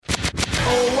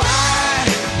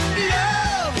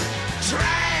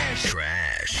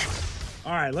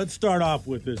right, let's start off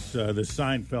with this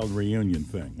Seinfeld reunion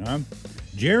thing. Huh?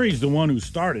 Jerry's the one who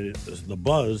started it, the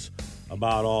buzz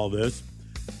about all this.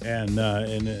 And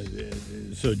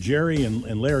so Jerry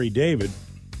and Larry David,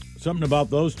 something about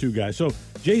those two guys. So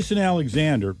Jason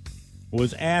Alexander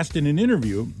was asked in an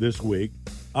interview this week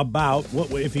about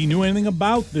if he knew anything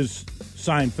about this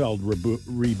Seinfeld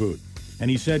reboot. And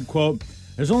he said, quote,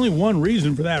 "There's only one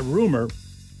reason for that rumor.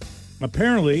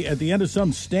 Apparently, at the end of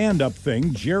some stand-up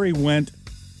thing, Jerry went,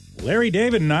 'Larry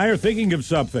David and I are thinking of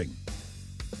something.'"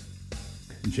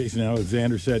 And Jason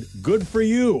Alexander said, "Good for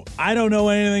you. I don't know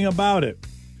anything about it.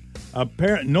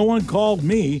 No one called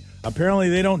me. Apparently,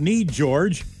 they don't need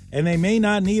George, and they may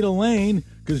not need Elaine,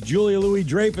 because Julia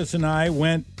Louis-Dreyfus and I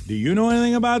went, 'Do you know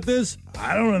anything about this?'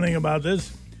 I don't know anything about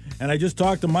this. And I just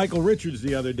talked to Michael Richards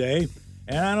the other day,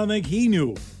 and I don't think he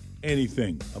knew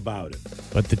anything about it."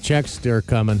 But the checks still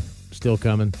coming.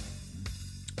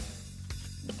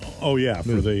 Oh yeah,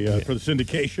 for the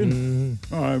syndication.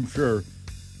 Mm-hmm. Oh, I'm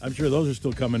sure those are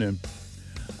still coming in.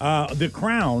 The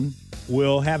Crown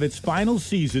will have its final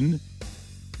season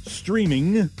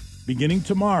streaming beginning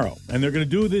tomorrow, and they're going to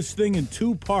do this thing in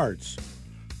two parts.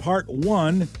 Part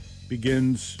 1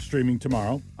 begins streaming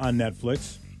tomorrow on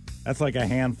Netflix. That's like a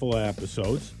handful of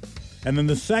episodes. And then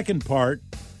the second part,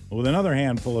 with another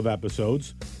handful of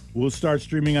episodes, will start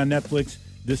streaming on Netflix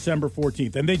December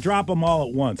 14th. And they drop them all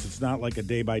at once. It's not like a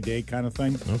day-by-day kind of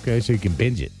thing. Okay, so you can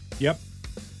binge it. Yep.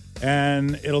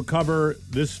 And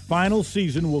this final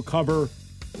season will cover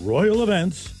royal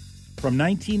events from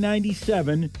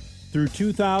 1997 through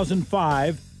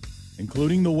 2005,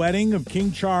 including the wedding of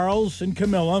King Charles and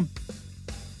Camilla,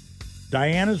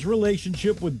 Diana's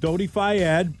relationship with Dodi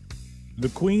Fayed, the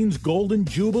Queen's Golden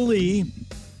Jubilee,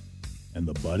 and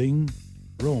the budding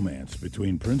romance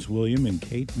between Prince William and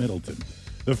Kate Middleton.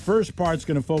 The first part's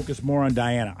going to focus more on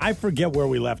Diana. I forget where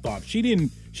we left off. She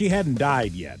hadn't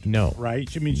died yet. No. Right?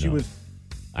 She was...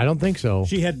 I don't think so.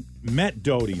 She had met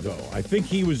Dodi, though. I think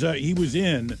he was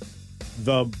in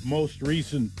the most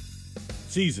recent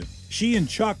season. She and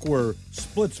Chuck were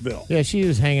Splitsville. Yeah, she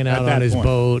was hanging out on his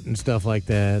boat and stuff like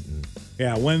that.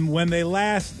 Yeah, when they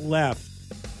last left,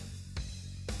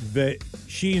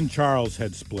 she and Charles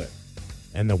had split.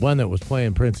 And the one that was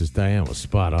playing Princess Diana was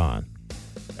spot on.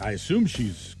 I assume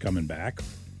she's coming back.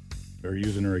 They're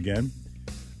using her again.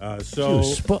 She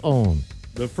was spot on.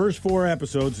 The first 4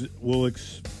 episodes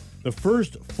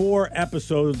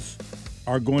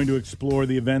are going to explore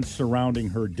the events surrounding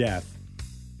her death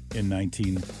in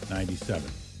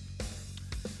 1997.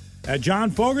 John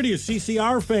Fogerty of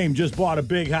CCR fame just bought a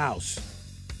big house.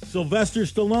 Sylvester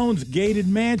Stallone's gated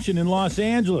mansion in Los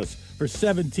Angeles for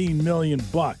 $17 million.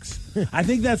 I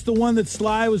think that's the one that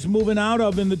Sly was moving out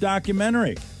of in the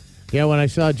documentary. Yeah, when I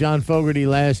saw John Fogerty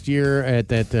last year at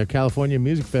that California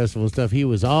Music Festival and stuff, he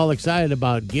was all excited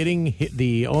about getting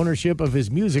the ownership of his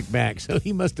music back. So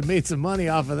he must have made some money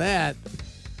off of that.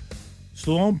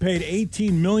 Stallone paid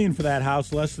 $18 million for that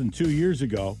house less than 2 years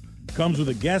ago. Comes with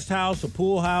a guest house, a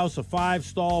pool house, a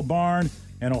 5-stall barn,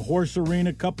 and a horse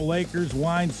arena, couple acres,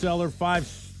 wine cellar, 5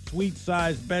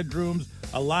 suite-sized bedrooms,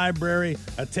 a library,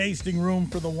 a tasting room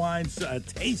for the wine cellar,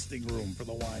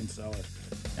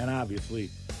 and obviously,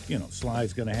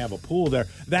 Sly's going to have a pool there.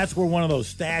 That's where one of those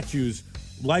statues,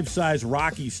 life-size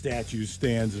Rocky statues,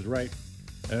 stands, is right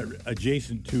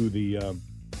adjacent to the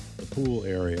pool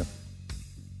area.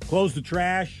 Close the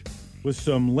trash with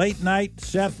some late-night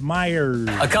Seth Meyers.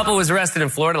 A couple was arrested in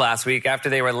Florida last week after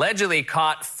they were allegedly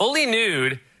caught fully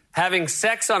nude having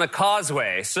sex on a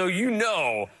causeway. So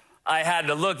I had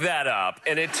to look that up.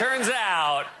 And it turns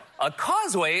out a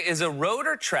causeway is a road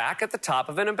or track at the top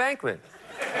of an embankment.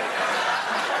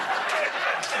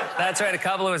 That's right. A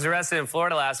couple was arrested in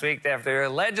Florida last week after they were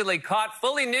allegedly caught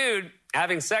fully nude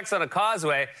having sex on a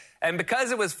causeway. And because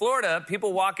it was Florida,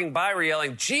 people walking by were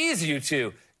yelling, "Geez, you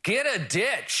two, get a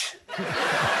ditch."